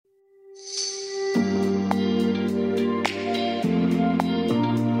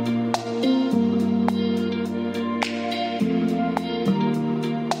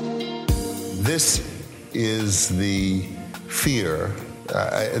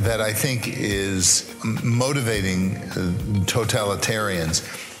that I think is motivating totalitarians.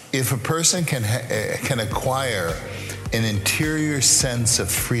 If a person can acquire an interior sense of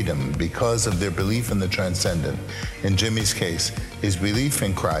freedom because of their belief in the transcendent, in Jimmy's case, his belief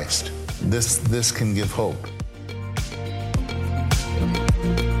in Christ, this can give hope.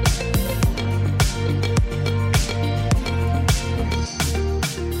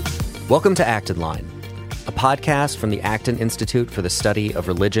 Welcome to Acton Line, a podcast from the Acton Institute for the Study of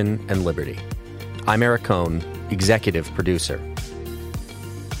Religion and Liberty. I'm Eric Cohn, executive producer.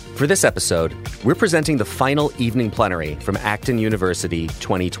 For this episode, we're presenting the final evening plenary from Acton University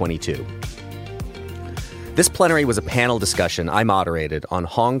 2022. This plenary was a panel discussion I moderated on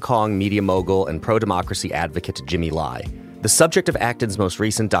Hong Kong media mogul and pro-democracy advocate Jimmy Lai, the subject of Acton's most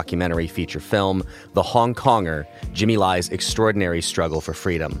recent documentary feature film, The Hong Konger, Jimmy Lai's Extraordinary Struggle for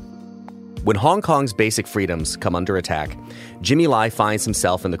Freedom. When Hong Kong's basic freedoms come under attack, Jimmy Lai finds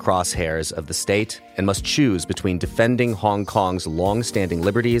himself in the crosshairs of the state and must choose between defending Hong Kong's long-standing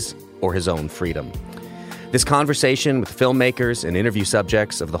liberties or his own freedom. This conversation with filmmakers and interview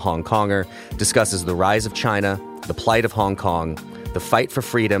subjects of The Hong Konger discusses the rise of China, the plight of Hong Kong, the fight for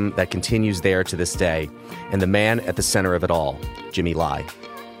freedom that continues there to this day, and the man at the center of it all, Jimmy Lai.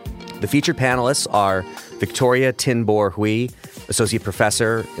 The featured panelists are Victoria Tin Bor Hui, Associate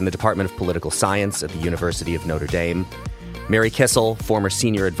Professor in the Department of Political Science at the University of Notre Dame, Mary Kissel, former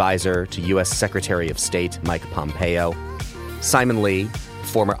Senior Advisor to U.S. Secretary of State Mike Pompeo, Simon Lee,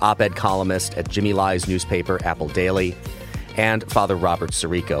 former op-ed columnist at Jimmy Lai's newspaper Apple Daily, and Father Robert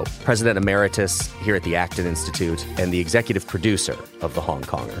Sirico, President Emeritus here at the Acton Institute and the executive producer of The Hong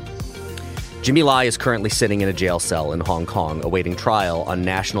Konger. Jimmy Lai is currently sitting in a jail cell in Hong Kong awaiting trial on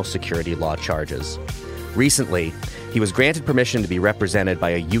national security law charges. Recently, he was granted permission to be represented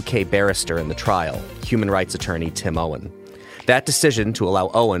by a UK barrister in the trial, human rights attorney Tim Owen. That decision to allow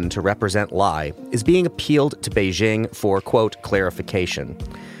Owen to represent Lai is being appealed to Beijing for, quote, clarification.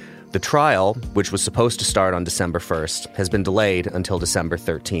 The trial, which was supposed to start on December 1st, has been delayed until December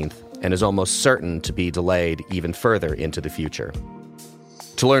 13th and is almost certain to be delayed even further into the future.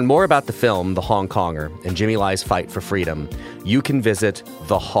 To learn more about the film, The Hong Konger, and Jimmy Lai's fight for freedom, you can visit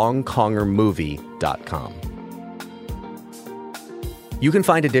thehongkongermovie.com. You can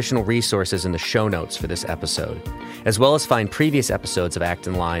find additional resources in the show notes for this episode, as well as find previous episodes of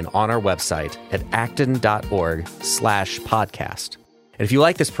Acton Line on our website at acton.org/podcast. And if you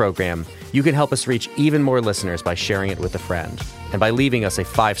like this program, you can help us reach even more listeners by sharing it with a friend and by leaving us a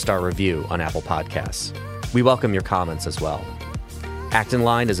 5-star review on Apple Podcasts. We welcome your comments as well. Acton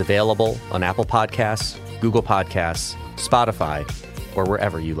Line is available on Apple Podcasts, Google Podcasts, Spotify, or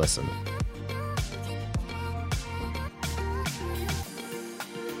wherever you listen.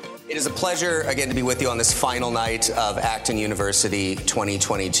 It is a pleasure, again, to be with you on this final night of Acton University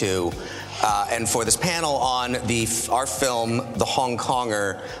 2022. And for this panel on our film, The Hong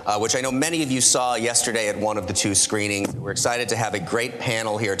Konger, which I know many of you saw yesterday at one of the 2 screenings. We're excited to have a great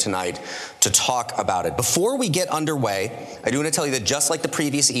panel here tonight to talk about it. Before we get underway, I do want to tell you that just like the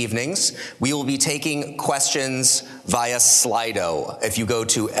previous evenings, we will be taking questions via Slido. If you go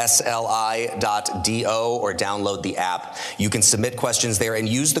to sli.do or download the app, you can submit questions there and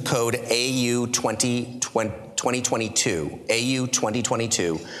use the code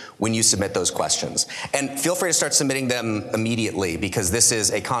AU2022 when you submit those questions. And feel free to start submitting them immediately because this is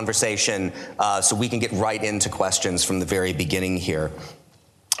a conversation so we can get right into questions from the very beginning here.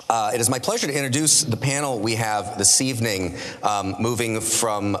 It is my pleasure to introduce the panel we have this evening, moving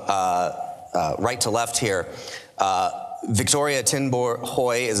from right to left here. Victoria Tin Bor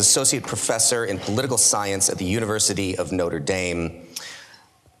Hui is Associate Professor in Political Science at the University of Notre Dame.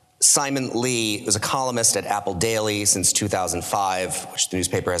 Simon Lee is a columnist at Apple Daily since 2005, which the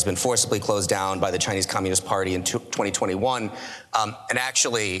newspaper has been forcibly closed down by the Chinese Communist Party in 2021. And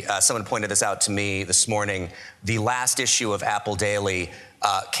actually, someone pointed this out to me this morning. The last issue of Apple Daily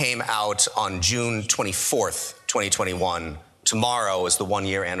came out on June 24th, 2021. Tomorrow is the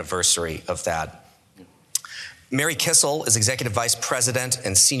 1-year anniversary of that. Mary Kissel is Executive Vice President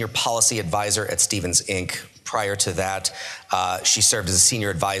and Senior Policy Advisor at Stevens Inc. Prior to that, she served as a Senior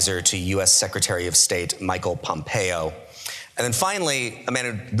Advisor to U.S. Secretary of State Michael Pompeo. And then finally, a man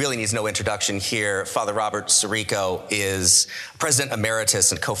who really needs no introduction here, Father Robert Sirico is President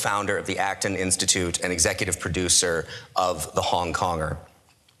Emeritus and co-founder of the Acton Institute and executive producer of The Hong Konger.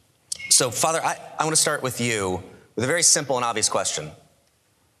 So, Father, I want to start with you with a very simple and obvious question.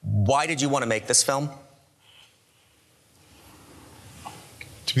 Why did you want to make this film?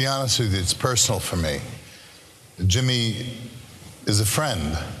 To be honest with you, it's personal for me. Jimmy is a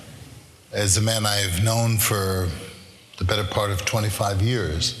friend, is a man I've known for the better part of 25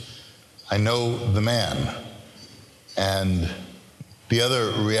 years. I know the man. And the other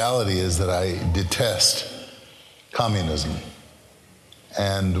reality is that I detest communism.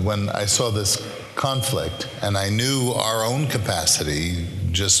 And when I saw this conflict, and I knew our own capacity,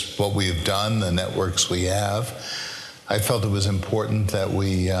 just what we have done, the networks we have, I felt it was important that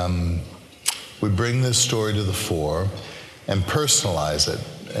we bring this story to the fore and personalize it.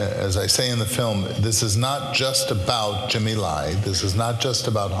 As I say in the film, this is not just about Jimmy Lai. This is not just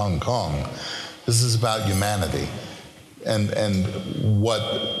about Hong Kong. This is about humanity. And what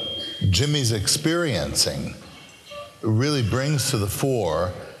Jimmy's experiencing really brings to the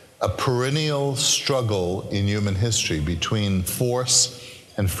fore a perennial struggle in human history between force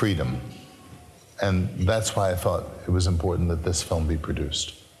and freedom. And that's why I thought it was important that this film be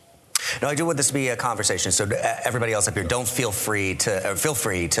produced. No, I do want this to be a conversation, so everybody else up here, don't feel free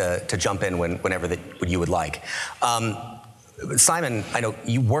to jump in whenever you would like. Simon, I know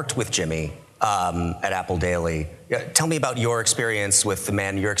you worked with Jimmy at Apple Daily. Tell me about your experience with the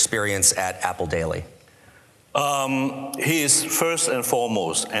man, your experience at Apple Daily. He is first and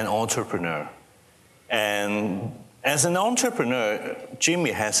foremost an entrepreneur. And as an entrepreneur,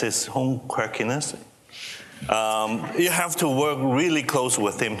 Jimmy has his own quirkiness. You have to work really close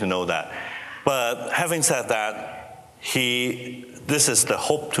with him to know that. But having said that, this is the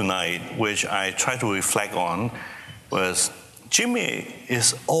hope tonight, which I try to reflect on, was Jimmy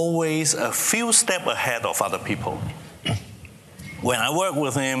is always a few steps ahead of other people. When I worked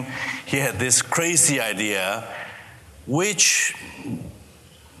with him, he had this crazy idea, which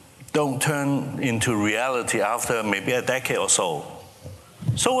don't turn into reality after maybe a decade or so.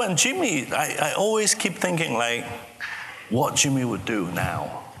 So when Jimmy, I always keep thinking like, what Jimmy would do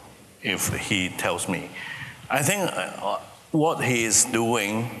now if he tells me. I think what he is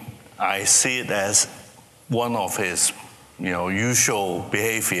doing, I see it as one of his usual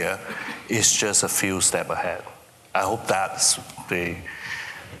behavior is just a few steps ahead. I hope that's the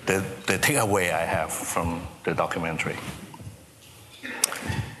takeaway I have from the documentary.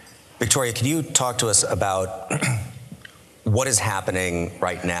 Victoria, can you talk to us about what is happening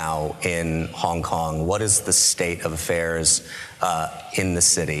right now in Hong Kong? What is the state of affairs in the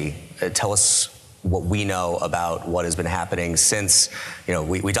city? Tell us what we know about what has been happening since,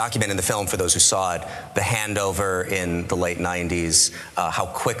 we document in the film, for those who saw it, the handover in the late 90s, how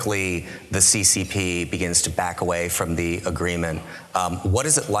quickly the CCP begins to back away from the agreement. What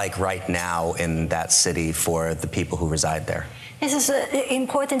is it like right now in that city for the people who reside there? This is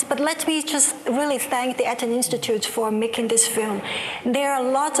important, but let me just really thank the Acton Institute for making this film. There are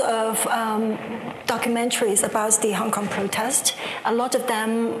a lot of documentaries about the Hong Kong protest. A lot of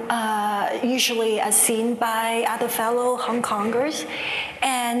them usually are seen by other fellow Hong Kongers.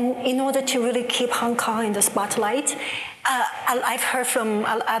 And in order to really keep Hong Kong in the spotlight, I've heard from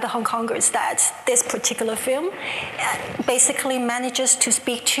other Hong Kongers that this particular film basically manages to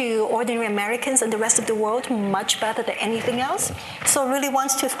speak to ordinary Americans and the rest of the world much better than anything else. So I really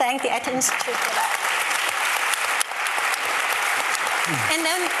want to thank the Acton Institute for that. And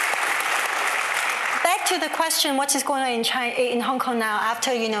then back to the question, what is going on in Hong Kong now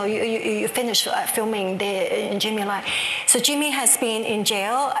after you finish filming the Jimmy Lai? So Jimmy has been in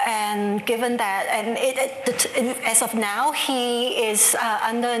jail, and given that, and as of now, he is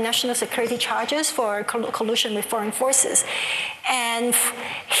under national security charges for collusion with foreign forces, and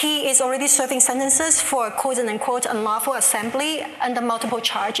he is already serving sentences for quote-unquote unlawful assembly under multiple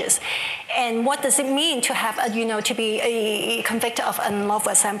charges. And what does it mean to have to be convicted of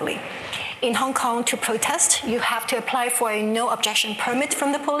unlawful assembly? In Hong Kong, to protest, you have to apply for a no objection permit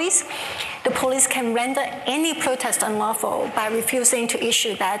from the police. The police can render any protest unlawful by refusing to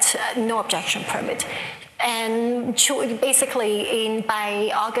issue that no objection permit. And basically,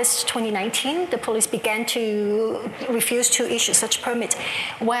 by August 2019, the police began to refuse to issue such permit,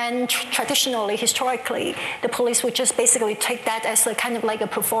 when traditionally, historically, the police would just basically take that as a kind of like a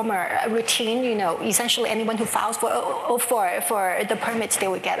performer routine. Essentially anyone who files for the permit, they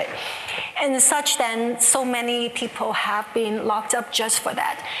would get it. And such, then, so many people have been locked up just for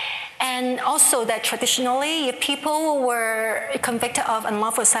that. And also that traditionally, if people were convicted of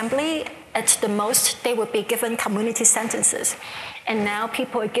unlawful assembly, at the most, they would be given community sentences. And now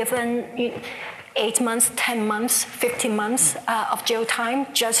people are given 8 months, 10 months, 15 months of jail time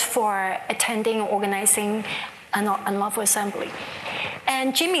just for attending or organizing an unlawful assembly.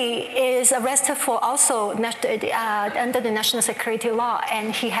 And Jimmy is arrested for also under the national security law,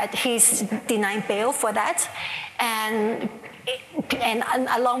 and he's denied bail for that. And and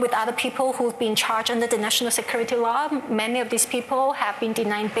along with other people who've been charged under the national security law, many of these people have been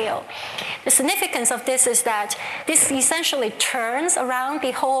denied bail. The significance of this is that this essentially turns around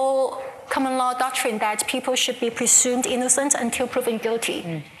the whole common law doctrine that people should be presumed innocent until proven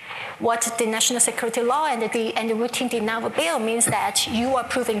guilty. What the national security law and the routine denial of bail means that you are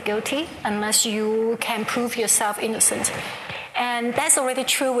proven guilty unless you can prove yourself innocent. And that's already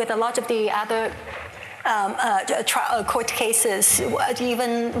true with a lot of the other court cases.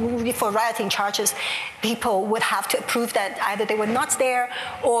 Even for rioting charges, people would have to prove that either they were not there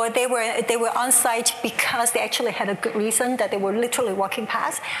or they were on site because they actually had a good reason that they were literally walking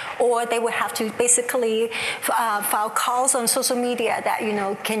past, or they would have to basically file calls on social media that,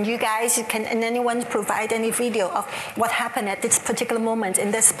 can anyone provide any video of what happened at this particular moment in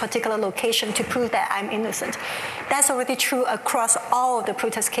this particular location to prove that I'm innocent. That's already true across all of the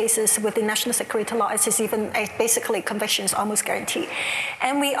protest cases with the national security law. It's even basically conviction is almost guaranteed.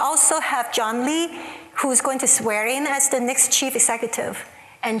 And we also have John Lee, who's going to swear in as the next chief executive.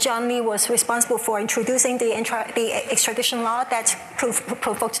 And John Lee was responsible for introducing the extradition law that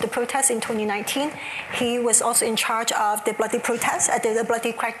provoked the protests in 2019. He was also in charge of the bloody protests, the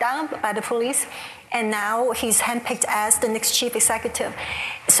bloody crackdown by the police. And now he's handpicked as the next chief executive.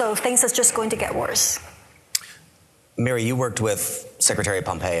 So things are just going to get worse. Mary, you worked with Secretary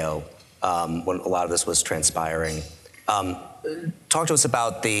Pompeo when a lot of this was transpiring. Talk to us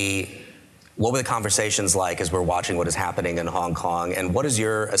about what were the conversations like as we're watching what is happening in Hong Kong, and what is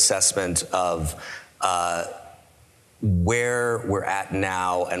your assessment of where we're at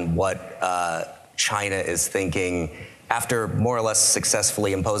now and what China is thinking after more or less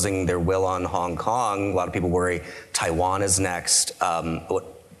successfully imposing their will on Hong Kong? A lot of people worry Taiwan is next.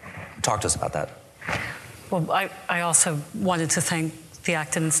 Talk to us about that. Well, I also wanted to thank the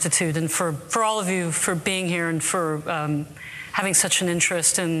Acton Institute and for all of you for being here and for having such an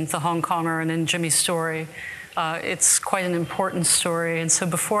interest in the Hong Konger and in Jimmy's story. It's quite an important story. And so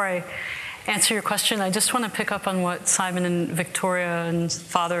before I answer your question, I just want to pick up on what Simon and Victoria and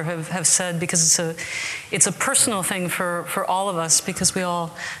Father have said, because it's a personal thing for all of us, because we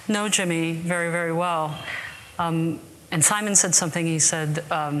all know Jimmy very, very well. And Simon said something. He said,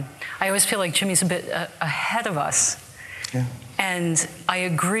 I always feel like Jimmy's a bit ahead of us. Yeah. And I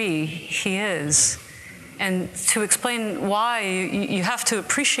agree, he is. And to explain why, you have to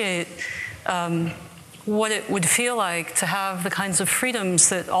appreciate what it would feel like to have the kinds of freedoms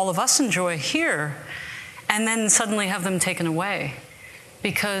that all of us enjoy here, and then suddenly have them taken away.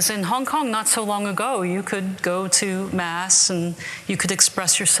 Because in Hong Kong, not so long ago, you could go to Mass and you could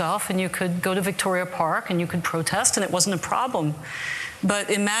express yourself and you could go to Victoria Park and you could protest and it wasn't a problem. But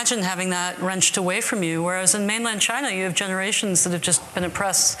imagine having that wrenched away from you, whereas in mainland China, you have generations that have just been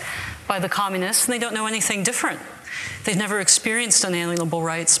oppressed by the communists and they don't know anything different. They've never experienced unalienable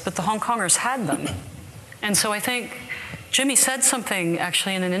rights, but the Hong Kongers had them. And so I think Jimmy said something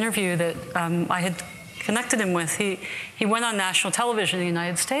actually in an interview that I had connected him with. He went on national television in the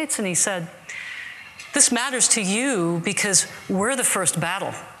United States and he said, "This matters to you because we're the first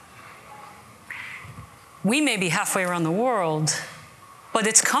battle. We may be halfway around the world, but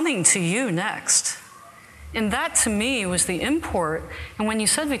it's coming to you next." And that, to me, was the import. And when you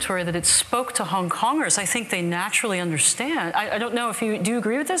said, Victoria, that it spoke to Hong Kongers, I think they naturally understand. I don't know if do you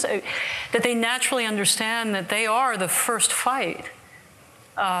agree with this? That they naturally understand that they are the first fight.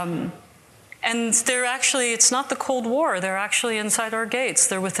 And they're actually, it's not the Cold War. They're actually inside our gates.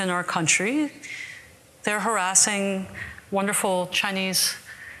 They're within our country. They're harassing wonderful Chinese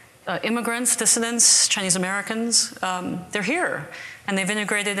immigrants, dissidents, Chinese Americans. They're here. And they've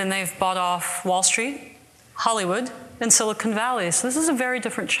integrated and they've bought off Wall Street, Hollywood, and Silicon Valley. So this is a very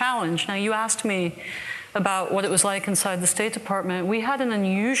different challenge. Now, you asked me about what it was like inside the State Department. We had an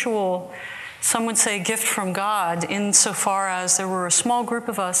unusual, some would say, gift from God, insofar as there were a small group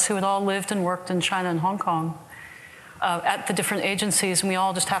of us who had all lived and worked in China and Hong Kong at the different agencies, and we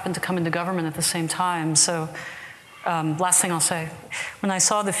all just happened to come into government at the same time. So last thing I'll say, when I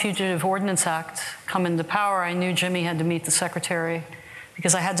saw the Fugitive Ordnance Act come into power, I knew Jimmy had to meet the secretary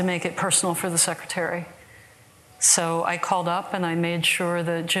because I had to make it personal for the secretary. So I called up and I made sure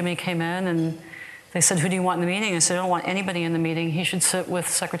that Jimmy came in, and they said, "Who do you want in the meeting?" I said, "I don't want anybody in the meeting. He should sit with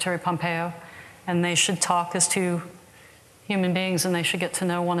Secretary Pompeo, and they should talk as two human beings, and they should get to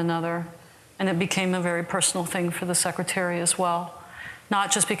know one another." And it became a very personal thing for the secretary as well,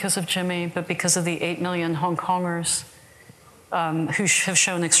 not just because of Jimmy, but because of the 8 million Hong Kongers who have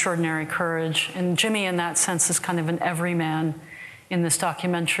shown extraordinary courage. And Jimmy, in that sense, is kind of an everyman in this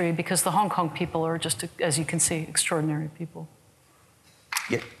documentary, because the Hong Kong people are just, as you can see, extraordinary people.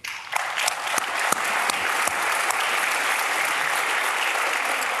 Yeah.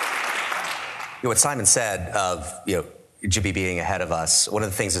 what Simon said of, Jimmy being ahead of us, one of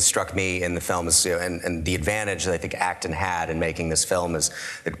the things that struck me in the film is, and the advantage that I think Acton had in making this film is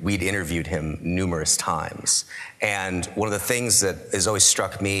that we'd interviewed him numerous times. And one of the things that has always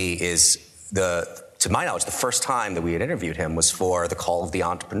struck me is to my knowledge, the first time that we had interviewed him was for The Call of the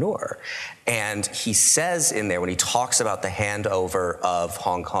Entrepreneur. And he says in there, when he talks about the handover of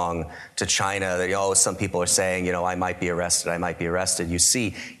Hong Kong to China, that, some people are saying, I might be arrested. You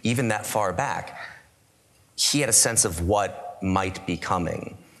see, even that far back, he had a sense of what might be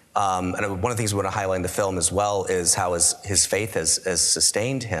coming. And one of the things we want to highlight in the film as well is how his faith has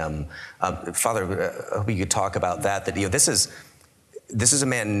sustained him. Father, I hope you could talk about that this is a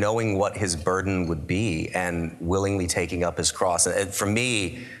man knowing what his burden would be and willingly taking up his cross. And for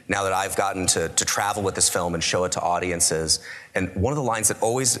me, now that I've gotten to travel with this film and show it to audiences, and one of the lines that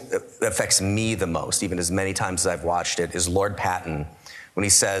always affects me the most, even as many times as I've watched it, is Lord Patton, when he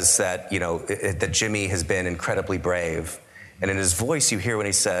says that, that Jimmy has been incredibly brave. And in his voice, you hear when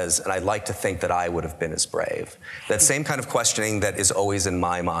he says, and I'd like to think that I would have been as brave. That same kind of questioning that is always in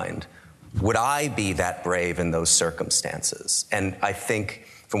my mind. Would I be that brave in those circumstances? And I think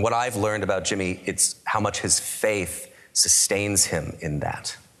from what I've learned about Jimmy, it's how much his faith sustains him in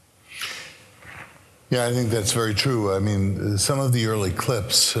that. Yeah, I think that's very true. I mean, some of the early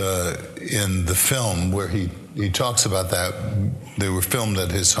clips in the film where he talks about that, they were filmed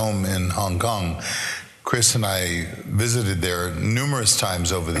at his home in Hong Kong. Chris and I visited there numerous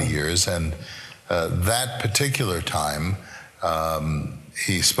times over the years, and that particular time,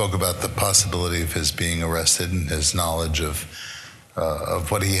 he spoke about the possibility of his being arrested and his knowledge of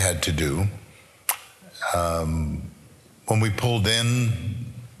what he had to do. When we pulled in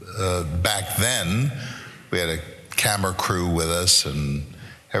back then, we had a camera crew with us, and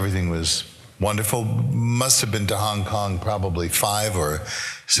everything was wonderful. Must have been to Hong Kong probably 5 or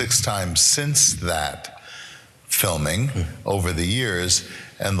 6 times since that filming over the years.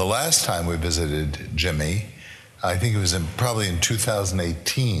 And the last time we visited Jimmy, I think it was probably in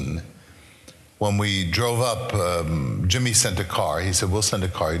 2018, when we drove up, Jimmy sent a car. He said, we'll send a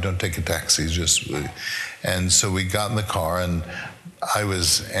car, you don't take a taxi, and so we got in the car, and I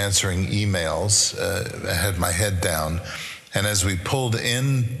was answering emails, I had my head down, and as we pulled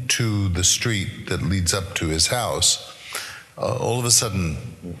into the street that leads up to his house, all of a sudden,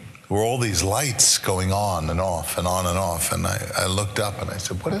 there were all these lights going on and off and on and off, and I looked up and I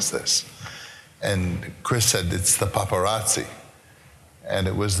said, what is this? And Chris said, it's the paparazzi. And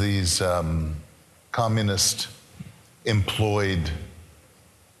it was these communist employed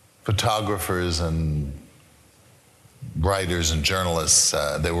photographers and writers and journalists.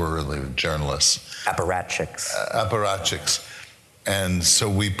 They were really journalists. Apparatchiks. Apparatchiks. And so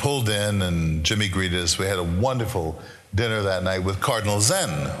we pulled in, and Jimmy greeted us. We had a wonderful dinner that night with Cardinal Zen,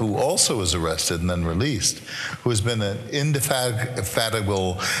 who also was arrested and then released, who has been an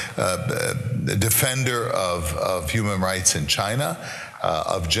indefatigable defender of human rights in China,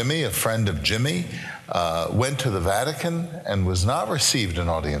 of Jimmy, a friend of Jimmy, went to the Vatican and was not received an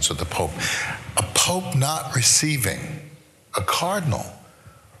audience with the Pope. A Pope not receiving a cardinal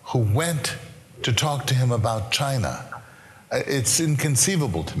who went to talk to him about China. It's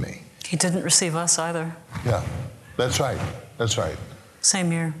inconceivable to me. He didn't receive us either. Yeah. That's right. That's right.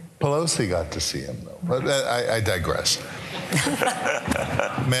 Same year. Pelosi got to see him, though. But I digress.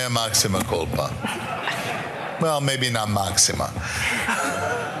 Mea maxima culpa. Well, maybe not maxima.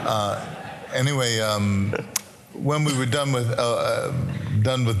 Anyway, when we were done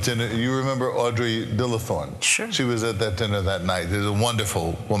with dinner, you remember Audrey Dillithorne? Sure. She was at that dinner that night. There's a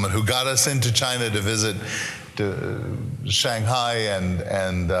wonderful woman who got us into China to visit Shanghai,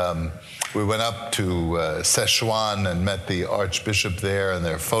 and we went up to Sichuan and met the Archbishop there, and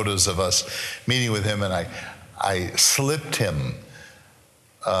there are photos of us meeting with him, and I slipped him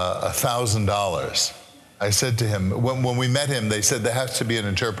 $1,000. I said to him, when we met him, they said there has to be an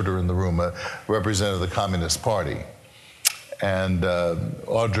interpreter in the room, a representative of the Communist Party. And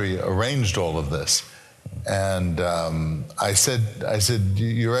Audrey arranged all of this. And I said,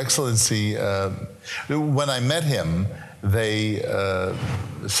 Your Excellency, when I met him, they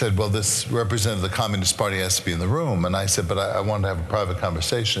said, well, this representative of the Communist Party has to be in the room. And I said, but I want to have a private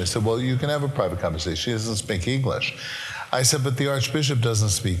conversation. They said, well, you can have a private conversation. She doesn't speak English. I said, but the Archbishop doesn't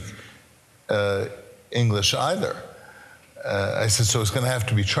speak English either. I said, so it's going to have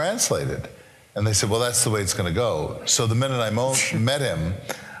to be translated. And they said, well, that's the way it's going to go. So the minute I met him,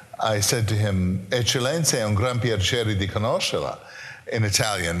 I said to him, Eccellenza, è un gran piacere di conoscerla. In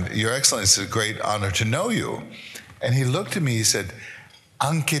Italian, Your Excellency, it's a great honor to know you. And he looked at me, he said,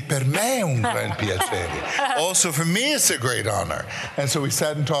 Anche per me è un gran piacere. Also, for me, it's a great honor. And so we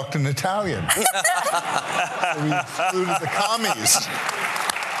sat and talked in Italian. So we excluded the commies.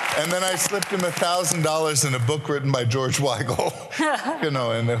 And then I slipped him $1,000 in a book written by George Weigel,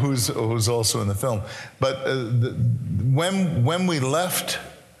 and who's also in the film. But when we left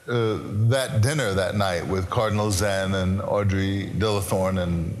that dinner that night with Cardinal Zen and Audrey Dillethorne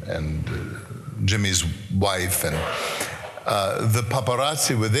and Jimmy's wife, and the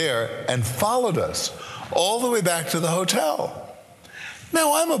paparazzi were there and followed us all the way back to the hotel.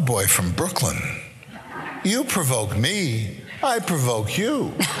 Now, I'm a boy from Brooklyn. You provoke me, I provoke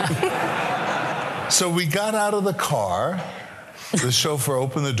you. So we got out of the car. The chauffeur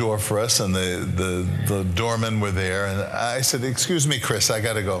opened the door for us, and the doormen were there. And I said, "Excuse me, Chris, I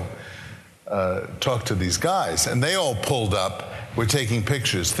got to go talk to these guys." And they all pulled up, were taking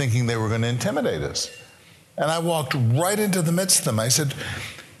pictures, thinking they were going to intimidate us. And I walked right into the midst of them. I said,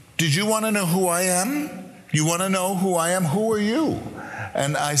 "Did you want to know who I am? You want to know who I am? Who are you?"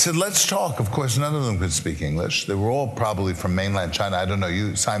 And I said, "Let's talk." Of course, none of them could speak English. They were all probably from mainland China. I don't know.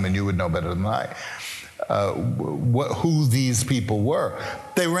 You, Simon, you would know better than I. Who these people were.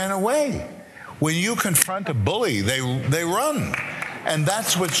 They ran away. When you confront a bully, they run. And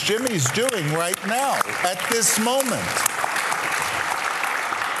that's what Jimmy's doing right now, at this moment.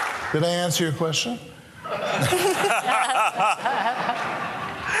 Did I answer your question?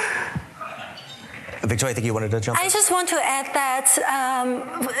 Victoria, I think you wanted to jump in? I just want to add that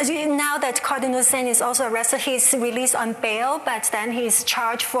now that Cardinal Zen is also arrested, he's released on bail, but then he's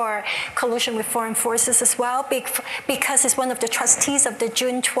charged for collusion with foreign forces as well, because he's one of the trustees of the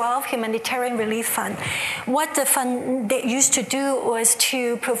June 12 Humanitarian Relief Fund. What the fund they used to do was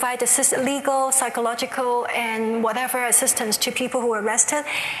to provide legal, psychological, and whatever assistance to people who were arrested.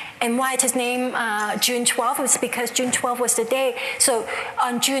 And why it is named June 12 is because June 12 was the day. So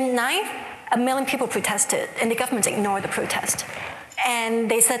on June 9th, 1 million people protested, and the government ignored the protest. And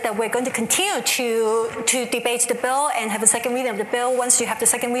they said that we're going to continue to debate the bill and have a second reading of the bill. Once you have the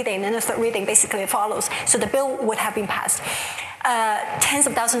second reading, and then the third reading, basically it follows. So the bill would have been passed. Tens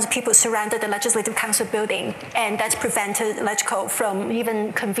of thousands of people surrounded the Legislative Council building, and that prevented LegCo from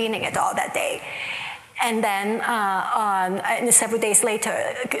even convening at all that day. And then several days later,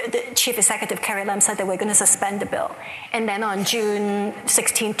 the Chief Executive Carrie Lam said that we're going to suspend the bill. And then on June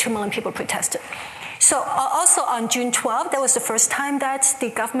 16, 2 million people protested. So also on June 12, that was the first time that the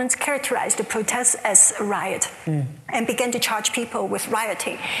government characterized the protests as a riot and began to charge people with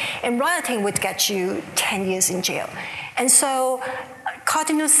rioting. And rioting would get you 10 years in jail. And so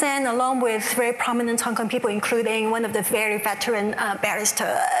Cardinal Zen, along with very prominent Hong Kong people, including one of the very veteran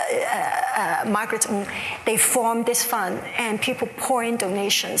barrister, Margaret Ng, they formed this fund, and people pour in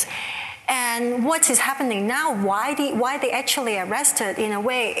donations. And what is happening now, why they actually arrested, in a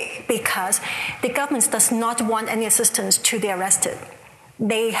way, because the government does not want any assistance to the arrested.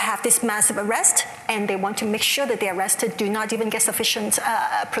 They have this massive arrest, and they want to make sure that the arrested do not even get sufficient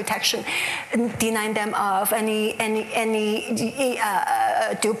protection, denying them of any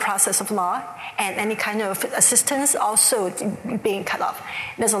due process of law, and any kind of assistance also being cut off.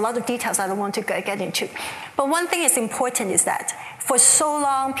 There's a lot of details I don't want to get into. But one thing is important is that for so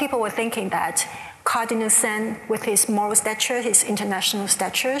long, people were thinking that Cardinal Zen, with his moral stature, his international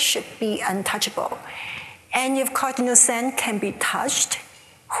stature, should be untouchable. And if Cardinal Zen can be touched,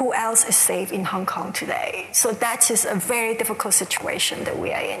 who else is safe in Hong Kong today? So that is a very difficult situation that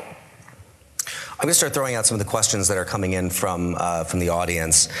we are in. I'm going to start throwing out some of the questions that are coming in from the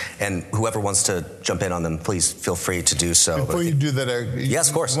audience, and whoever wants to jump in on them, please feel free to do so. Before you do that, yes,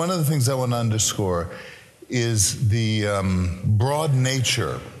 of course. One of the things I want to underscore is the broad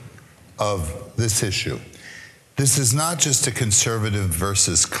nature of this issue. This is not just a conservative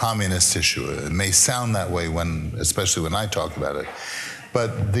versus communist issue. It may sound that way especially when I talk about it.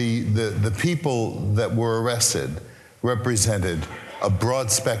 But the people that were arrested represented a broad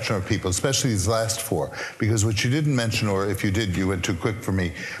spectrum of people, especially these last four. Because what you didn't mention, or if you did, you went too quick for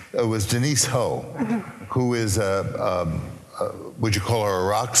me, was Denise Ho, who is would you call her a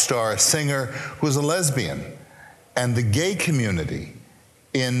rock star, a singer, who is a lesbian. And the gay community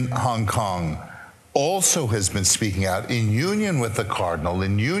in Hong Kong also has been speaking out in union with the Cardinal,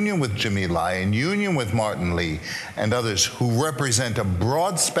 in union with Jimmy Lai, in union with Martin Lee and others who represent a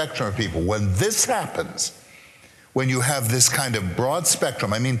broad spectrum of people. When this happens, when you have this kind of broad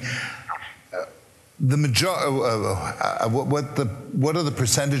spectrum, I mean, the what are the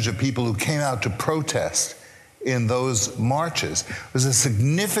percentage of people who came out to protest in those marches? It was a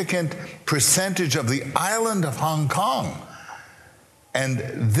significant percentage of the island of Hong Kong. And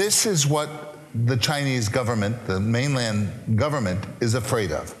this is what the Chinese government, the mainland government, is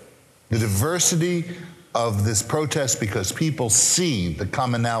afraid of. The diversity of this protest, because people see the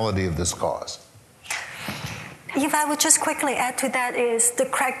commonality of this cause. If I would just quickly add to that, is the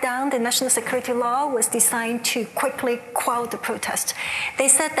crackdown, the national security law was designed to quickly quell the protest. They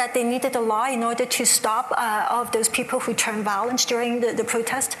said that they needed a law in order to stop all of those people who turned violent during the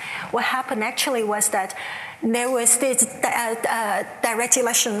protest. What happened actually was that there was this direct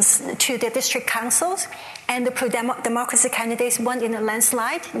elections to the district councils, and the pro-democracy candidates won in a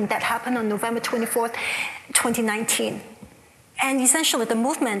landslide, and that happened on November 24th, 2019. And essentially, the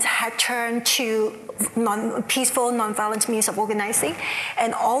movement had turned to peaceful, non-violent means of organizing,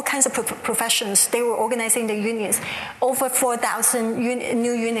 and all kinds of professions, they were organizing their unions. Over 4,000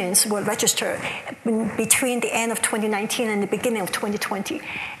 new unions were registered between the end of 2019 and the beginning of 2020.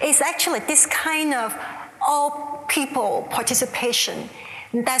 It's actually this kind of all people participation.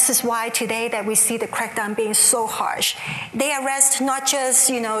 This is why today that we see the crackdown being so harsh. They arrest not just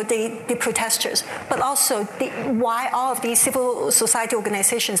the protesters, but also why all of these civil society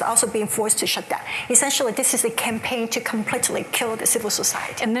organizations are also being forced to shut down. Essentially, this is a campaign to completely kill the civil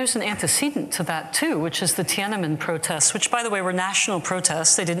society. And there's an antecedent to that too, which is the Tiananmen protests, which, by the way, were national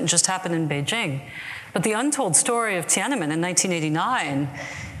protests. They didn't just happen in Beijing. But the untold story of Tiananmen in 1989,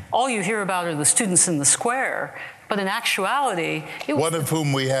 all you hear about are the students in the square. But in actuality, it was... One of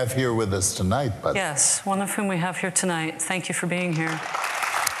whom we have here with us tonight, by the way. Yes, one of whom we have here tonight. Thank you for being here.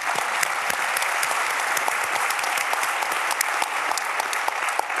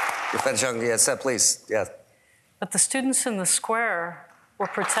 Fan-Chung, yes, please, yeah. But the students in the square were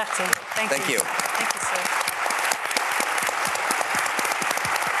protected. Thank you. Thank you, sir.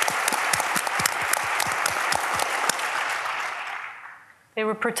 They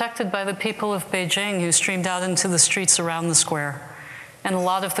were protected by the people of Beijing who streamed out into the streets around the square. And a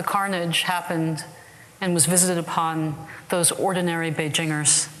lot of the carnage happened and was visited upon those ordinary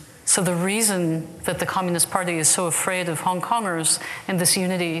Beijingers. So the reason that the Communist Party is so afraid of Hong Kongers and this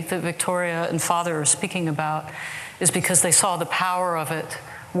unity that Victoria and Father are speaking about is because they saw the power of it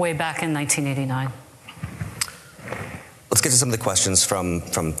way back in 1989. Let's get to some of the questions from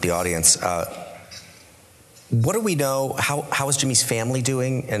the audience. What do we know, how is Jimmy's family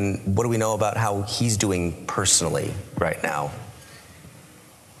doing, and what do we know about how he's doing personally right now?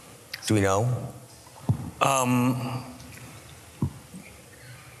 Do we know?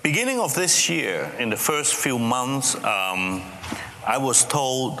 Beginning of this year, in the first few months, I was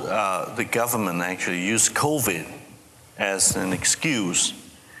told the government actually used COVID as an excuse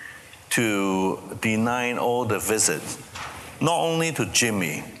to deny all the visits, not only to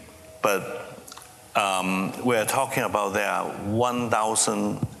Jimmy, but we're talking about there are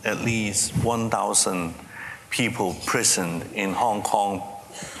 1,000, at least 1,000 people imprisoned in Hong Kong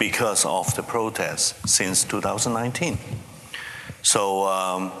because of the protests since 2019.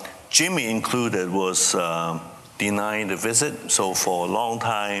 So Jimmy included was denied the visit. So for a long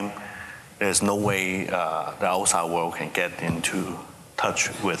time, there's no way the outside world can get into touch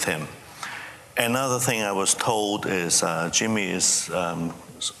with him. Another thing I was told is Jimmy is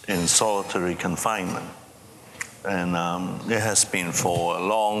in solitary confinement. And it has been for a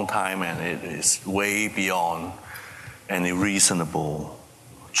long time, and it is way beyond any reasonable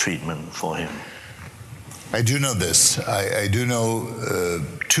treatment for him. I do know this. I do know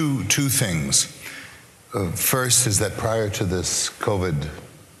two things. First is that prior to this COVID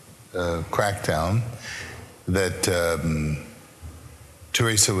crackdown, that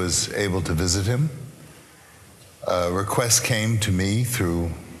Teresa was able to visit him. A request came to me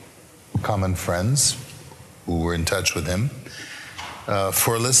through common friends who were in touch with him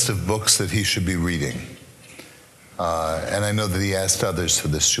for a list of books that he should be reading. And I know that he asked others for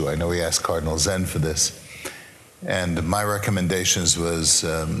this too. I know he asked Cardinal Zen for this. And my recommendations were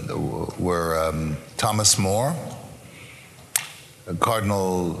Thomas More,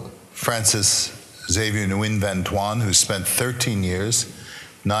 Cardinal Francis Xavier Nguyen Van Thuan, who spent 13 years,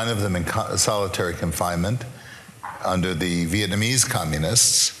 9 of them in solitary confinement under the Vietnamese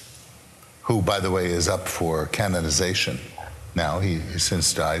communists, who, by the way, is up for canonization now. He's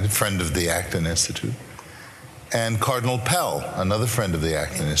since died, a friend of the Acton Institute. And Cardinal Pell, another friend of the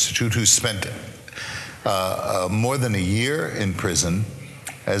Acton Institute, who spent more than a year in prison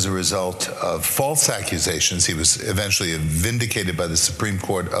as a result of false accusations. He was eventually vindicated by the Supreme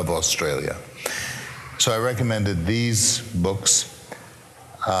Court of Australia. So I recommended these books,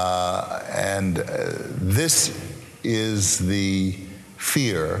 and this is the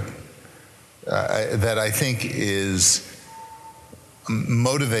fear that I think is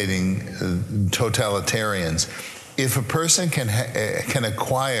motivating totalitarians. If a person can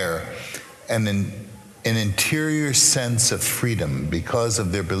acquire an interior sense of freedom because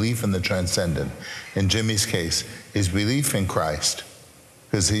of their belief in the transcendent. In Jimmy's case, his belief in Christ,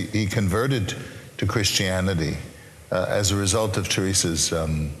 because he converted to Christianity as a result of Teresa's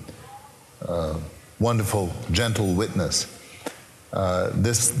wonderful, gentle witness.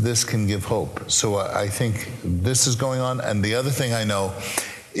 This can give hope. So I think this is going on. And the other thing I know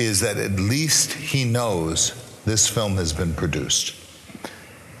is that at least he knows this film has been produced.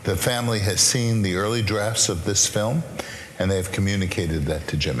 The family has seen the early drafts of this film, and they have communicated that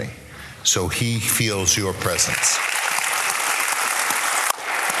to Jimmy. So he feels your presence.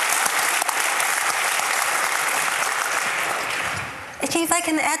 If I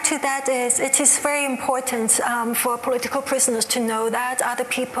can add to that, it is very important for political prisoners to know that other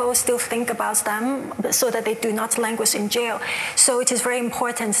people still think about them so that they do not languish in jail. So it is very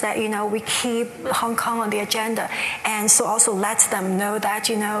important that, we keep Hong Kong on the agenda, and so also let them know that,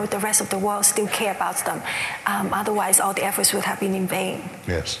 the rest of the world still care about them. Otherwise, all the efforts would have been in vain.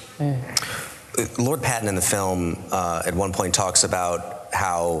 Yes. Lord Patton in the film at one point talks about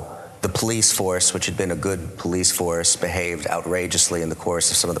how the police force, which had been a good police force, behaved outrageously in the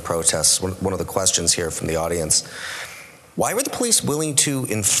course of some of the protests. One of the questions here from the audience: why were the police willing to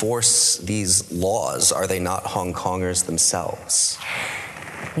enforce these laws? Are they not Hong Kongers themselves?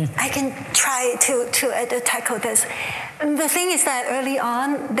 I can try to tackle this. The thing is that early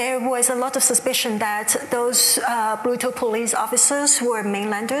on, there was a lot of suspicion that those brutal police officers were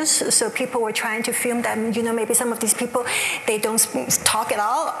mainlanders. So people were trying to film them. Maybe some of these people, they don't talk at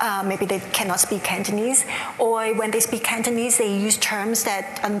all. Maybe they cannot speak Cantonese. Or when they speak Cantonese, they use terms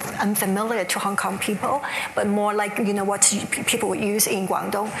that are unfamiliar to Hong Kong people, but more like, what people would use in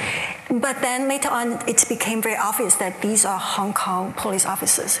Guangdong. But then later on, it became very obvious that these are Hong Kong police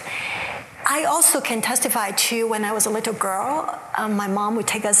officers. I also can testify to when I was a little girl, my mom would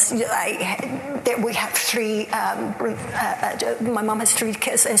take us, we have three, my mom has 3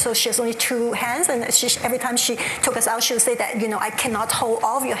 kids, and so she has only 2 hands, and every time she took us out, she would say that, I cannot hold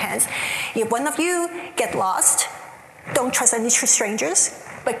all of your hands. If one of you get lost, don't trust any strangers,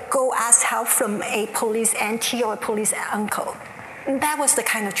 but go ask help from a police auntie or a police uncle. That was the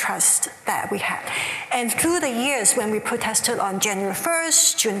kind of trust that we had. And through the years when we protested on January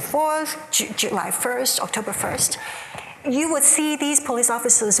 1st, June 4th, July 1st, October 1st, you would see these police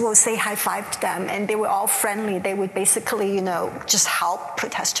officers will say high five to them, and they were all friendly. They would basically, just help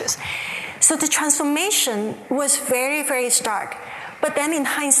protesters. So the transformation was very, very stark. But then in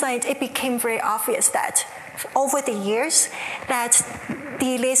hindsight, it became very obvious that over the years that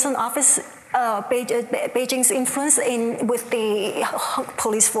the liaison office Beijing's influence with the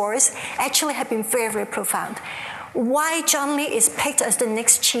police force actually have been very, very profound. Why John Lee is picked as the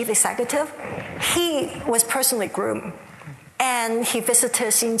next chief executive? He was personally groomed, and he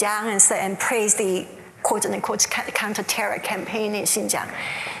visited Xinjiang and praised the quote-unquote counter-terror campaign in Xinjiang.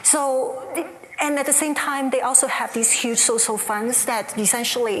 So, and at the same time, they also have these huge social funds that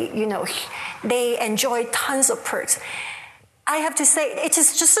essentially, they enjoy tons of perks. I have to say, it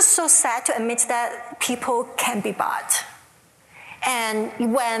is just so sad to admit that people can be bought. And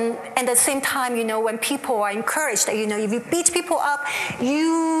at the same time, when people are encouraged that, if you beat people up,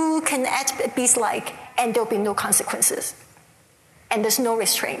 you can act beast-like, and there'll be no consequences. And there's no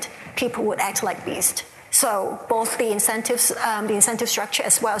restraint. People would act like beasts. So both the incentives, the incentive structure,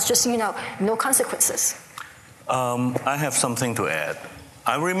 as well as just, no consequences. I have something to add.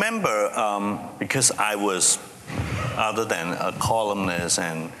 I remember, because I was, other than a columnist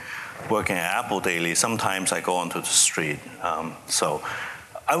and working at Apple Daily, sometimes I go onto the street. So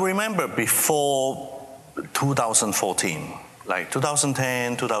I remember before 2014, like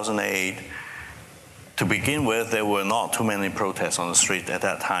 2010, 2008, to begin with, there were not too many protests on the street at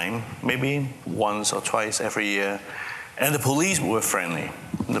that time, maybe once or twice every year. And the police were friendly.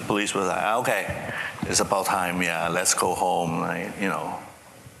 The police were like, okay, it's about time, let's go home,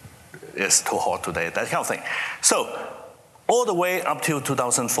 it's too hot today, that kind of thing. So all the way up till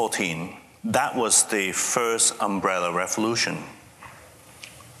 2014, that was the first umbrella revolution.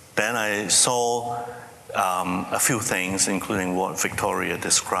 Then I saw a few things, including what Victoria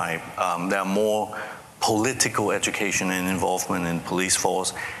described. There are more political education and involvement in police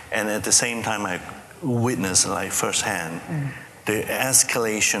force, and at the same time I witnessed firsthand the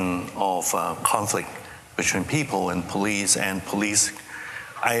escalation of conflict between people and police.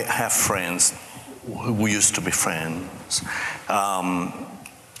 I have friends who used to be friends,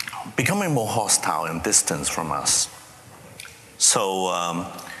 becoming more hostile and distant from us. So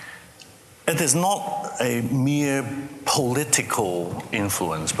it is not a mere political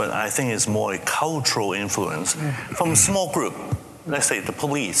influence, but I think it's more a cultural influence from a small group, let's say the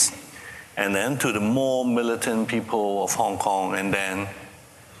police. and then to the more militant people of Hong Kong, and then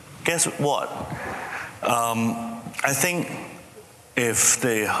guess what? I think if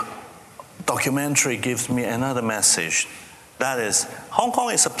the documentary gives me another message, that is, Hong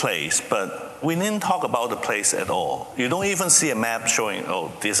Kong is a place, but we didn't talk about the place at all. You don't even see a map showing,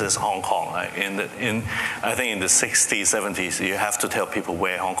 oh, this is Hong Kong. I think in the 60s, 70s, you have to tell people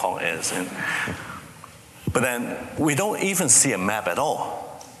where Hong Kong is. But then we don't even see a map at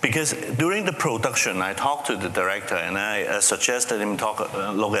all. Because during the production, I talked to the director and I suggested him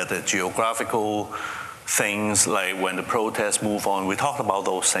look at the geographical things, like when the protests move on. We talked about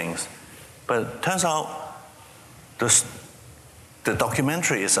those things. But it turns out the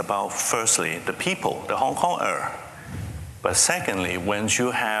documentary is about, firstly, the people, the Hong Konger. But secondly, when you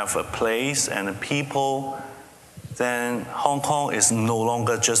have a place and a people, then Hong Kong is no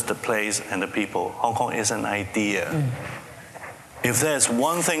longer just the place and the people. Hong Kong is an idea. If there's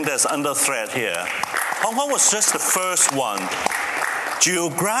one thing that's under threat here, Hong Kong was just the first one,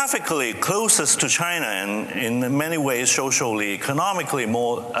 geographically closest to China and in many ways socially, economically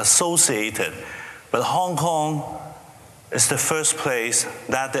more associated. But Hong Kong is the first place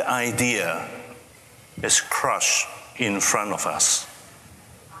that the idea is crushed in front of us.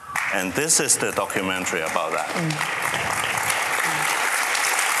 And this is the documentary about that.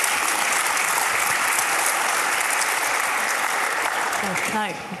 Can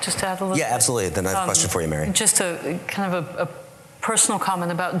I just add a little? Yeah, absolutely. Then I have a question for you, Mary. Just a kind of a personal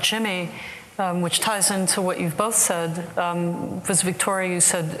comment about Jimmy, which ties into what you've both said. Was Victoria, you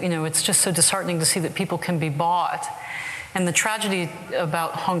said, it's just so disheartening to see that people can be bought. And the tragedy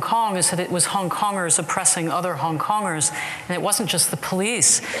about Hong Kong is that it was Hong Kongers oppressing other Hong Kongers. And it wasn't just the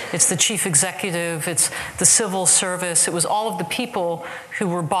police. It's the chief executive. It's the civil service. It was all of the people who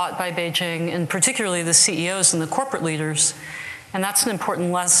were bought by Beijing, and particularly the CEOs and the corporate leaders. And that's an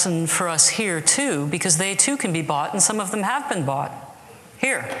important lesson for us here, too, because they, too, can be bought, and some of them have been bought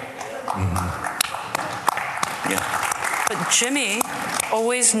here. Mm-hmm. Yeah. But Jimmy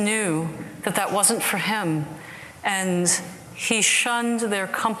always knew that that wasn't for him. And he shunned their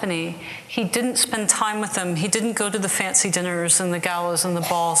company. He didn't spend time with them. He didn't go to the fancy dinners and the galas and the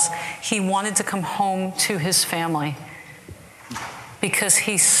balls. He wanted to come home to his family because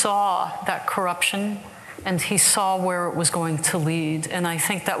he saw that corruption and he saw where it was going to lead. And I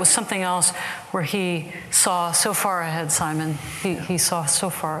think that was something else where he saw so far ahead, Simon. He saw so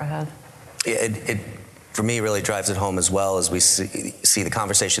far ahead. It for me, really drives it home as well as we see the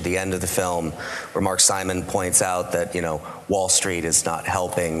conversation at the end of the film where Mark Simon points out that, Wall Street is not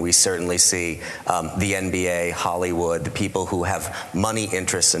helping. We certainly see the NBA, Hollywood, the people who have money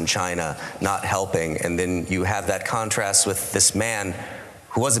interests in China not helping. And then you have that contrast with this man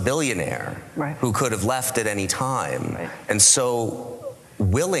who was a billionaire, right, who could have left at any time. Right. And so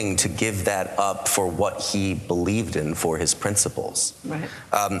willing to give that up for what he believed in, for his principles. Right.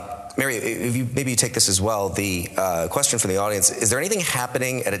 Mary, if you maybe take this as well, the question from the audience, is there anything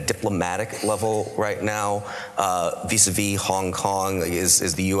happening at a diplomatic level right now vis-a-vis Hong Kong?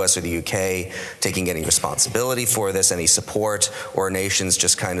 Is the US or the UK taking any responsibility for this, any support, or are nations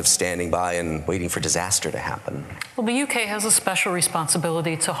just kind of standing by and waiting for disaster to happen? Well, the UK has a special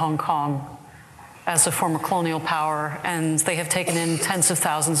responsibility to Hong Kong as a former colonial power, and they have taken in tens of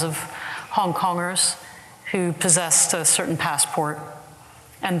thousands of Hong Kongers who possessed a certain passport.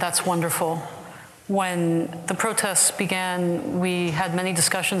 And that's wonderful. When the protests began, we had many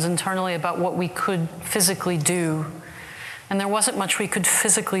discussions internally about what we could physically do. And there wasn't much we could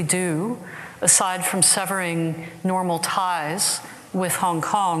physically do aside from severing normal ties with Hong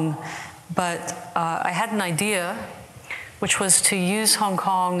Kong. But I had an idea, which was to use Hong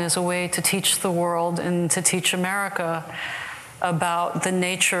Kong as a way to teach the world and to teach America about the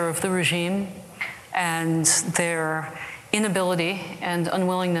nature of the regime and their inability and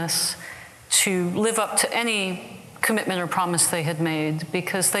unwillingness to live up to any commitment or promise they had made,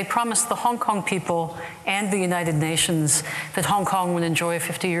 because they promised the Hong Kong people and the United Nations that Hong Kong would enjoy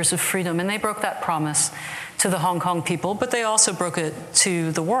 50 years of freedom, and they broke that promise to the Hong Kong people, but they also broke it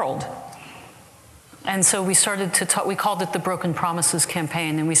to the world. And so we started to talk, we called it the Broken Promises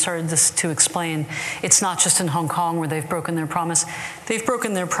campaign, and we started to explain it's not just in Hong Kong where they've broken their promise. They've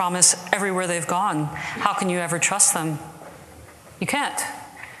broken their promise everywhere they've gone. How can you ever trust them? You can't.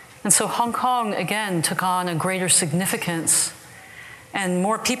 And so Hong Kong, again, took on a greater significance, and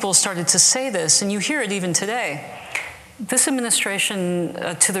more people started to say this, and you hear it even today. This administration,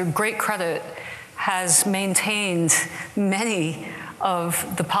 to their great credit, has maintained many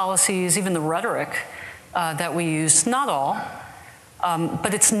of the policies, even the rhetoric that we use. Not all,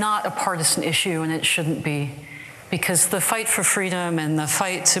 but it's not a partisan issue, and it shouldn't be. because the fight for freedom and the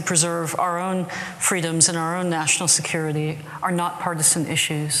fight to preserve our own freedoms and our own national security are not partisan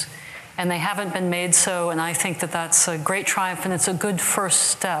issues. And they haven't been made so, and I think that that's a great triumph, and it's a good first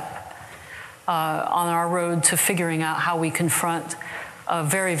step on our road to figuring out how we confront a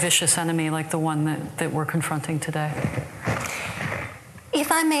very vicious enemy like the one that we're confronting today. If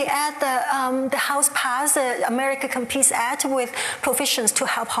I may add, the House passed the America Peace Act with provisions to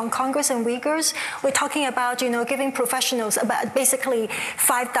help Hong Kongers and Uyghurs. We're talking about, giving professionals about basically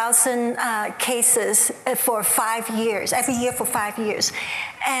 5,000 cases for 5 years, every year for 5 years.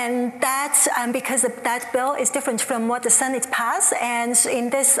 And that's because that bill is different from what the Senate passed. And in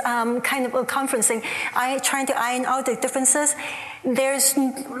this kind of conferencing, trying to iron out the differences, there's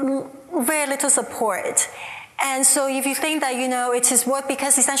very little support. And so if you think that, it is work,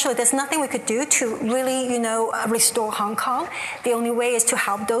 because essentially there's nothing we could do to really, restore Hong Kong. The only way is to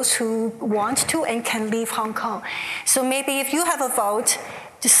help those who want to and can leave Hong Kong. So maybe if you have a vote,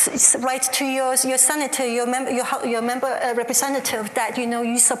 just write to your senator, your member representative that,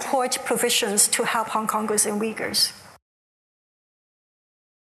 you support provisions to help Hong Kongers and Uyghurs.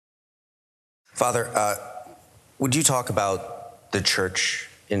 Father, would you talk about the church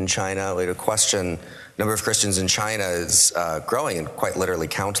in China? We had a question. Number of Christians in China is growing and quite literally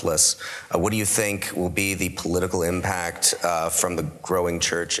countless. What do you think will be the political impact from the growing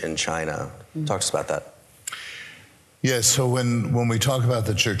church in China? Talk to us about that. Yes, so when we talk about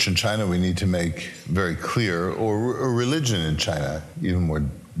the church in China, we need to make very clear, or religion in China, even more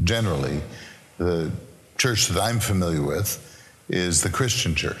generally, the church that I'm familiar with is the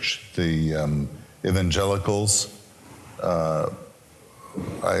Christian church, the evangelicals.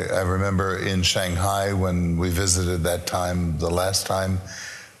 I remember in Shanghai when we visited that time, the last time,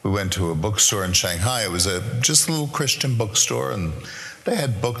 we went to a bookstore in Shanghai. It was just a little Christian bookstore, and they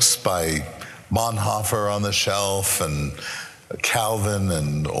had books by Bonhoeffer on the shelf, and Calvin,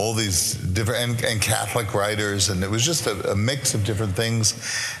 and all these different, and Catholic writers, and it was just a mix of different things.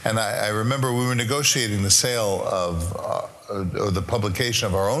 And I remember we were negotiating the sale of, or the publication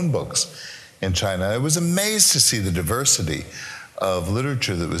of our own books in China. I was amazed to see the diversity of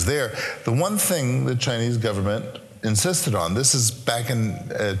literature that was there. The one thing the Chinese government insisted on, this is back in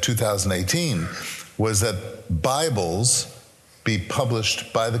 2018, was that Bibles be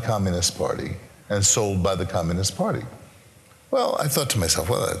published by the Communist Party and sold by the Communist Party. Well, I thought to myself,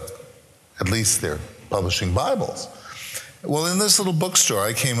 well, at least they're publishing Bibles. Well, in this little bookstore,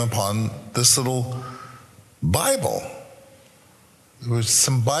 I came upon this little Bible. There was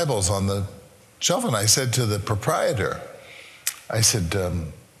some Bibles on the shelf, and I said to the proprietor, I said,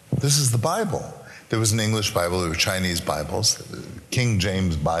 this is the Bible. There was an English Bible, there were Chinese Bibles, King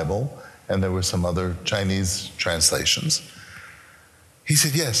James Bible, and there were some other Chinese translations. He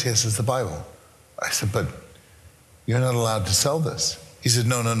said, yes, it's the Bible. I said, but you're not allowed to sell this. He said,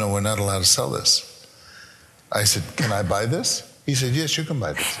 no, we're not allowed to sell this. I said, can I buy this? He said, yes, you can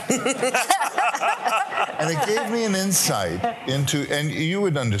buy this. And it gave me an insight into, and you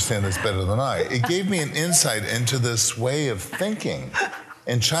would understand this better than I, it gave me an insight into this way of thinking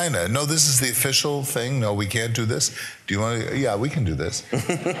in China. No, this is the official thing. No, we can't do this. Do you want to? Yeah, we can do this.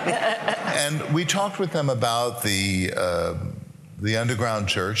 And we talked with them about the underground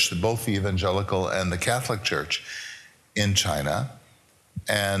church, both the evangelical and the Catholic church in China,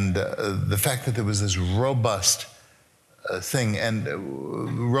 and the fact that there was this robust thing and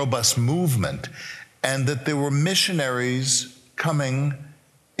robust movement, and that there were missionaries coming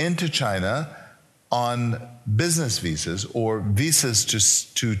into China on business visas or visas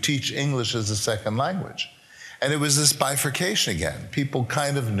to teach English as a second language. And it was this bifurcation again. People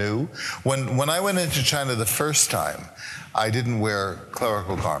kind of knew. When I went into China the first time, I didn't wear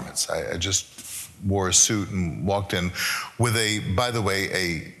clerical garments. I just wore a suit and walked in with by the way,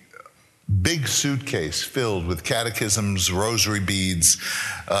 a big suitcase filled with catechisms, rosary beads,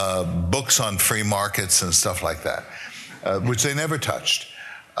 books on free markets and stuff like that, which they never touched.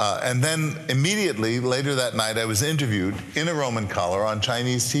 And then immediately later that night, I was interviewed in a Roman collar on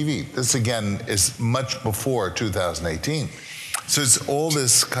Chinese TV. This again is much before 2018. So it's all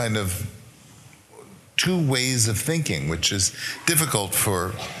this kind of two ways of thinking, which is difficult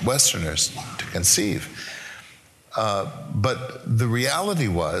for Westerners to conceive. But the reality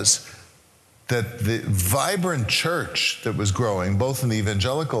was that the vibrant church that was growing, both in the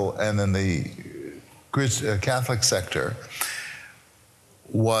evangelical and in the Catholic sector,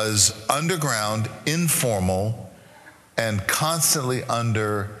 was underground, informal, and constantly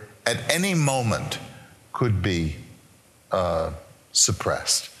at any moment, could be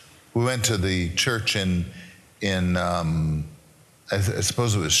suppressed. We went to the church in I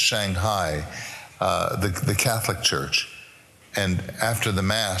suppose it was Shanghai, the Catholic Church. And after the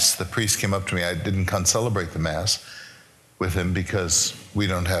Mass, the priest came up to me. I didn't celebrate the Mass with him because we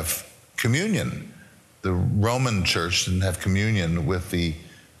don't have communion. The Roman Church didn't have communion with the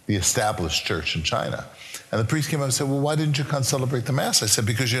established church in China. And the priest came up and said, well, why didn't you celebrate the Mass? I said,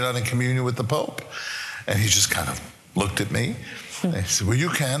 because you're not in communion with the Pope. And he just kind of looked at me. And he said, well, you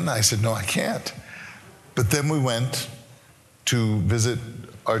can. I said, no, I can't. But then we went to visit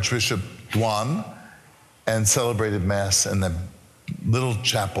Archbishop Duan and celebrated Mass in the little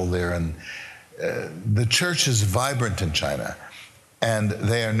chapel there. And the church is vibrant in China, and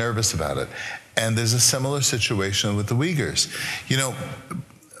they are nervous about it. And there's a similar situation with the Uyghurs. You know,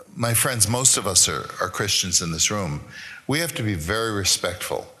 my friends, most of us are Christians in this room. We have to be very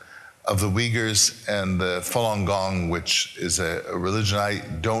respectful of the Uyghurs and the Falun Gong, which is a religion I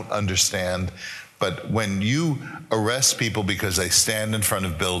don't understand. But when you arrest people because they stand in front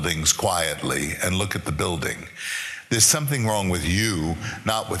of buildings quietly and look at the building, there's something wrong with you,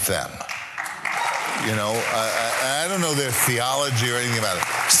 not with them. You know, I don't know their theology or anything about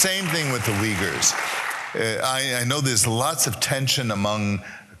it. Same thing with the Uyghurs. I know there's lots of tension among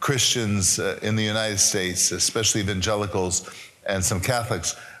Christians in the United States, especially evangelicals and some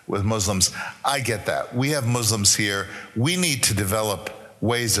Catholics with Muslims. I get that. We have Muslims here. We need to develop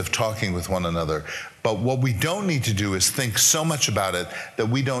ways of talking with one another. But what we don't need to do is think so much about it that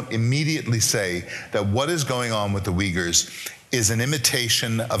we don't immediately say that what is going on with the Uyghurs is an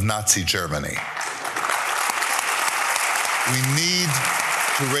imitation of Nazi Germany. We need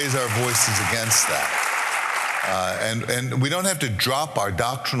to raise our voices against that. And we don't have to drop our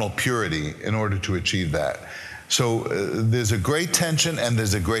doctrinal purity in order to achieve that. So there's a great tension and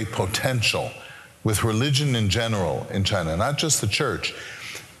there's a great potential with religion in general in China, not just the church.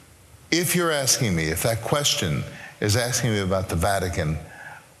 If you're asking me, if that question is asking me about the Vatican,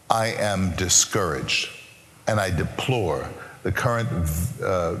 I am discouraged and I deplore the current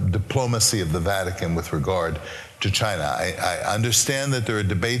diplomacy of the Vatican with regard to China. I understand that there are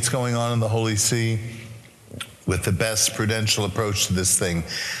debates going on in the Holy See with the best prudential approach to this thing,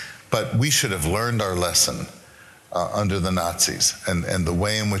 but we should have learned our lesson under the Nazis and the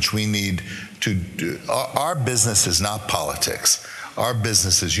way in which we need to do. Our business is not politics. Our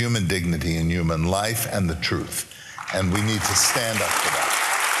business is human dignity and human life and the truth, and we need to stand up for that.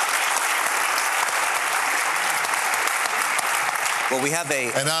 Well, we have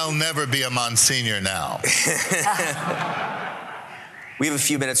And I'll never be a Monsignor now. We have a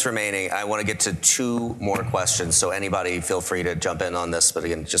few minutes remaining. I want to get to two more questions, so anybody feel free to jump in on this, but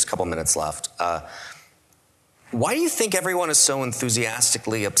again, just a couple minutes left. Why do you think everyone is so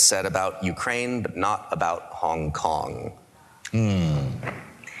enthusiastically upset about Ukraine, but not about Hong Kong?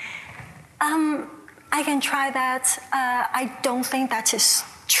 I can try that. I don't think that is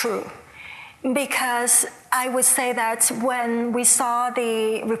true. Because I would say that when we saw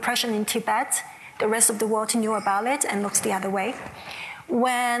the repression in Tibet, the rest of the world knew about it and looked the other way.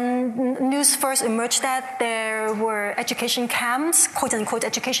 When news first emerged that there were education camps, quote-unquote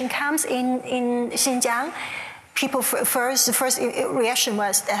education camps in Xinjiang, the first reaction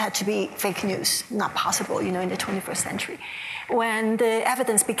was that had to be fake news, not possible, in the 21st century. When the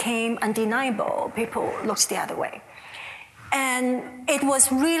evidence became undeniable, people looked the other way. And it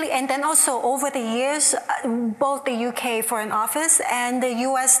was really, and then also over the years, both the UK Foreign Office and the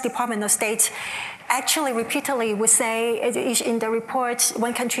US Department of State actually repeatedly would say in the report,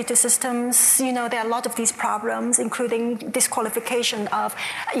 One Country, Two Systems, there are a lot of these problems, including disqualification of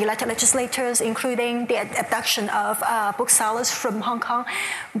elected legislators, including the abduction of booksellers from Hong Kong.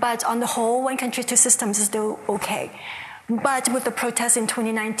 But on the whole, One Country, Two Systems is still okay. But with the protests in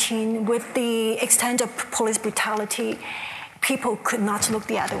 2019, with the extent of police brutality, people could not look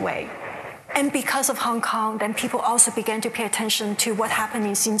the other way. And because of Hong Kong, then people also began to pay attention to what happened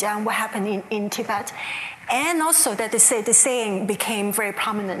in Xinjiang, what happened in Tibet. And also that the saying became very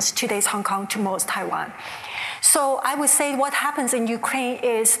prominent, today's Hong Kong, tomorrow's Taiwan. So I would say what happens in Ukraine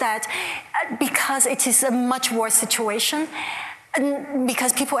is that because it is a much worse situation,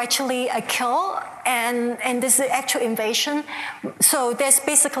 because people actually kill and this is actual invasion. So there's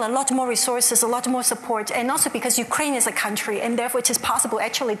basically a lot more resources, a lot more support, and also because Ukraine is a country, and therefore it is possible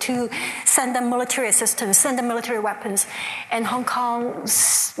actually to send them military assistance, send them military weapons. And Hong Kong,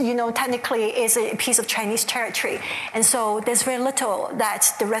 technically is a piece of Chinese territory. And so there's very little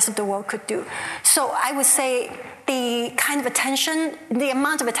that the rest of the world could do. So I would say the kind of attention, the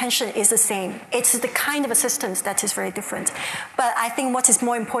amount of attention is the same. It's the kind of assistance that is very different. But I think what is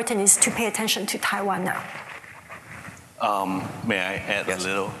more important is to pay attention to Taiwan now. May I add a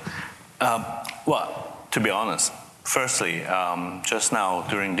little? Well, to be honest, firstly, just now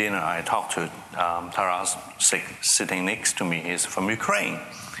during dinner, I talked to Taras sitting next to me. He's from Ukraine.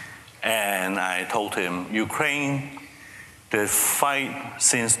 And I told him, Ukraine, the fight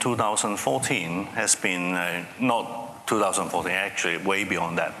since 2014 has been, not 2014, actually way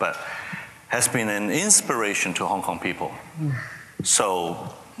beyond that, but has been an inspiration to Hong Kong people.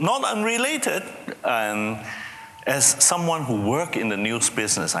 So, not unrelated, and as someone who works in the news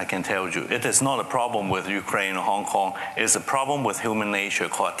business, I can tell you, it is not a problem with Ukraine or Hong Kong. It's a problem with human nature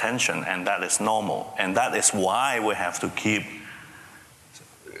called attention, and that is normal. And that is why we have to keep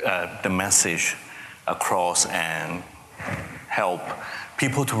the message across and help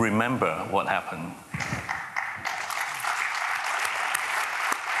people to remember what happened.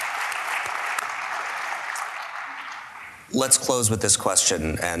 Let's close with this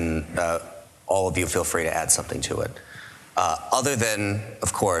question, and all of you feel free to add something to it. Other than,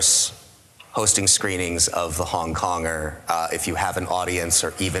 of course, hosting screenings of The Hong Konger, if you have an audience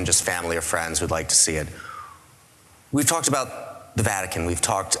or even just family or friends who'd like to see it, we've talked about the Vatican, we've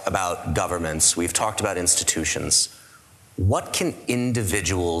talked about governments, we've talked about institutions. What can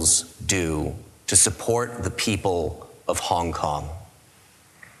individuals do to support the people of Hong Kong?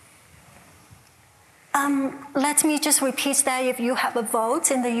 Let me just repeat that if you have a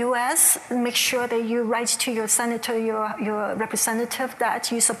vote in the U.S., make sure that you write to your senator, your representative, that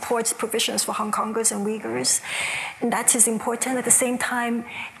you support provisions for Hong Kongers and Uyghurs. And that is important. At the same time,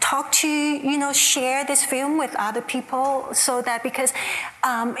 talk to, share this film with other people so that, because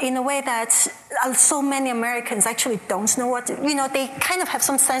in a way that so many Americans actually don't know what, they kind of have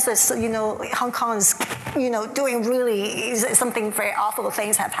some sense that, Hong Kong is, doing really something very awful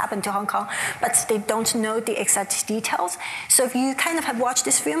things have happened to Hong Kong, but they don't know the exact details. So if you kind of have watched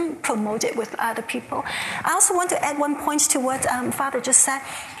this film, promote it with other people. I also want to add one point to what Father just said.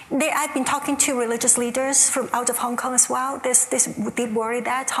 I've been talking to religious leaders from out of Hong Kong as well. There's this deep worry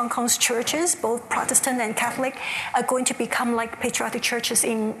that Hong Kong's churches, both Protestant and Catholic, are going to become like patriotic churches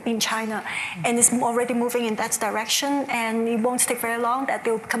in China. And it's already moving in that direction, and it won't take very long that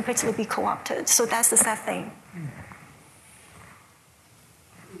they'll completely be co-opted. So that's the sad thing.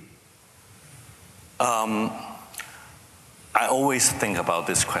 I always think about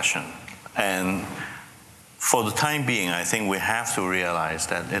this question, and for the time being, I think we have to realize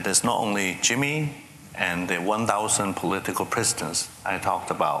that it is not only Jimmy and the 1,000 political prisoners I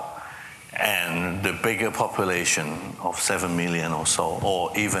talked about, and the bigger population of 7 million or so,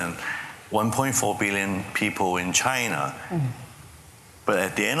 or even 1.4 billion people in China. But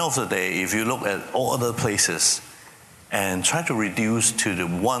at the end of the day, if you look at all other places and try to reduce to the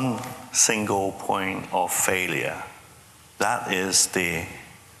one single point of failure, that is the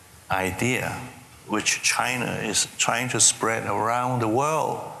idea which China is trying to spread around the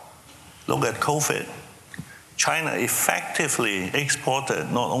world. Look at COVID. China effectively exported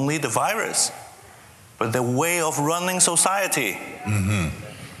not only the virus, but the way of running society.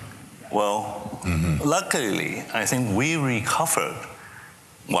 Well, luckily, I think we recovered,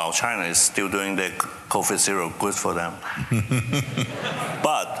 while China is still doing the COVID zero, good for them.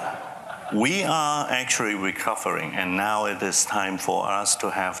 But we are actually recovering, and now it is time for us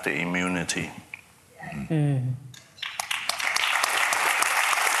to have the immunity.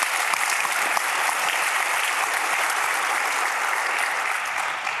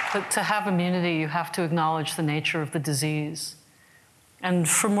 But to have immunity, you have to acknowledge the nature of the disease. And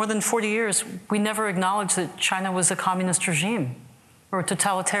for more than 40 years, we never acknowledged that China was a communist regime or a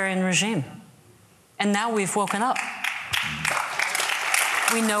totalitarian regime. And now we've woken up.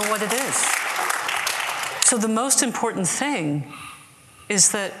 We know what it is. So the most important thing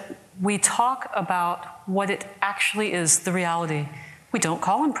is that we talk about what it actually is, the reality. We don't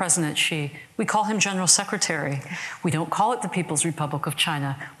call him President Xi. We call him General Secretary. We don't call it the People's Republic of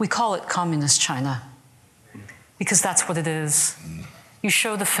China. We call it Communist China, because that's what it is. You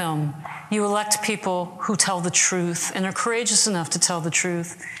show the film. You elect people who tell the truth and are courageous enough to tell the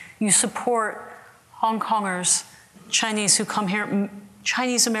truth. You support Hong Kongers, Chinese who come here,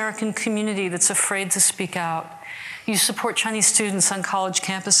 Chinese American community that's afraid to speak out. You support Chinese students on college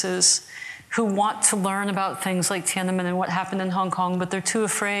campuses who want to learn about things like Tiananmen and what happened in Hong Kong, but they're too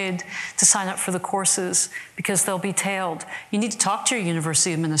afraid to sign up for the courses because they'll be tailed. You need to talk to your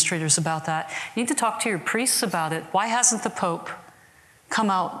university administrators about that. You need to talk to your priests about it. Why hasn't the Pope come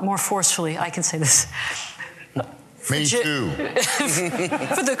out more forcefully? I can say this. Me too.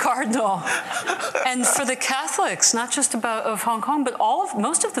 For the Cardinal. And for the Catholics, not just of Hong Kong, but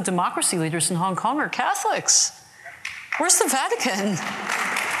most of the democracy leaders in Hong Kong are Catholics. Where's the Vatican?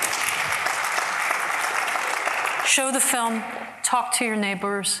 Show the film, talk to your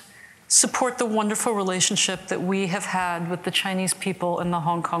neighbors, support the wonderful relationship that we have had with the Chinese people and the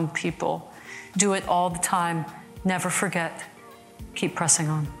Hong Kong people. Do it all the time. Never forget. Keep pressing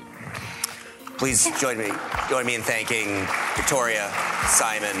on. Please join me in thanking Victoria,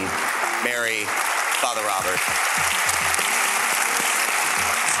 Simon, Mary, Father Robert.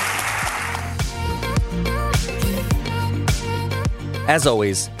 As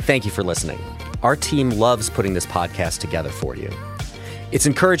always, thank you for listening. Our team loves putting this podcast together for you. It's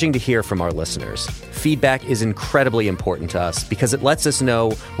encouraging to hear from our listeners. Feedback is incredibly important to us because it lets us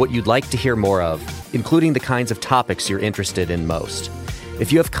know what you'd like to hear more of, including the kinds of topics you're interested in most.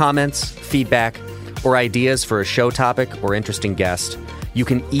 If you have comments, feedback, or ideas for a show topic or interesting guest, you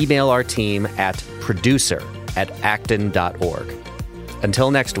can email our team at producer@acton.org. Until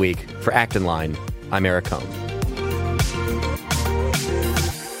next week, for Acton Line, I'm Eric Cohn.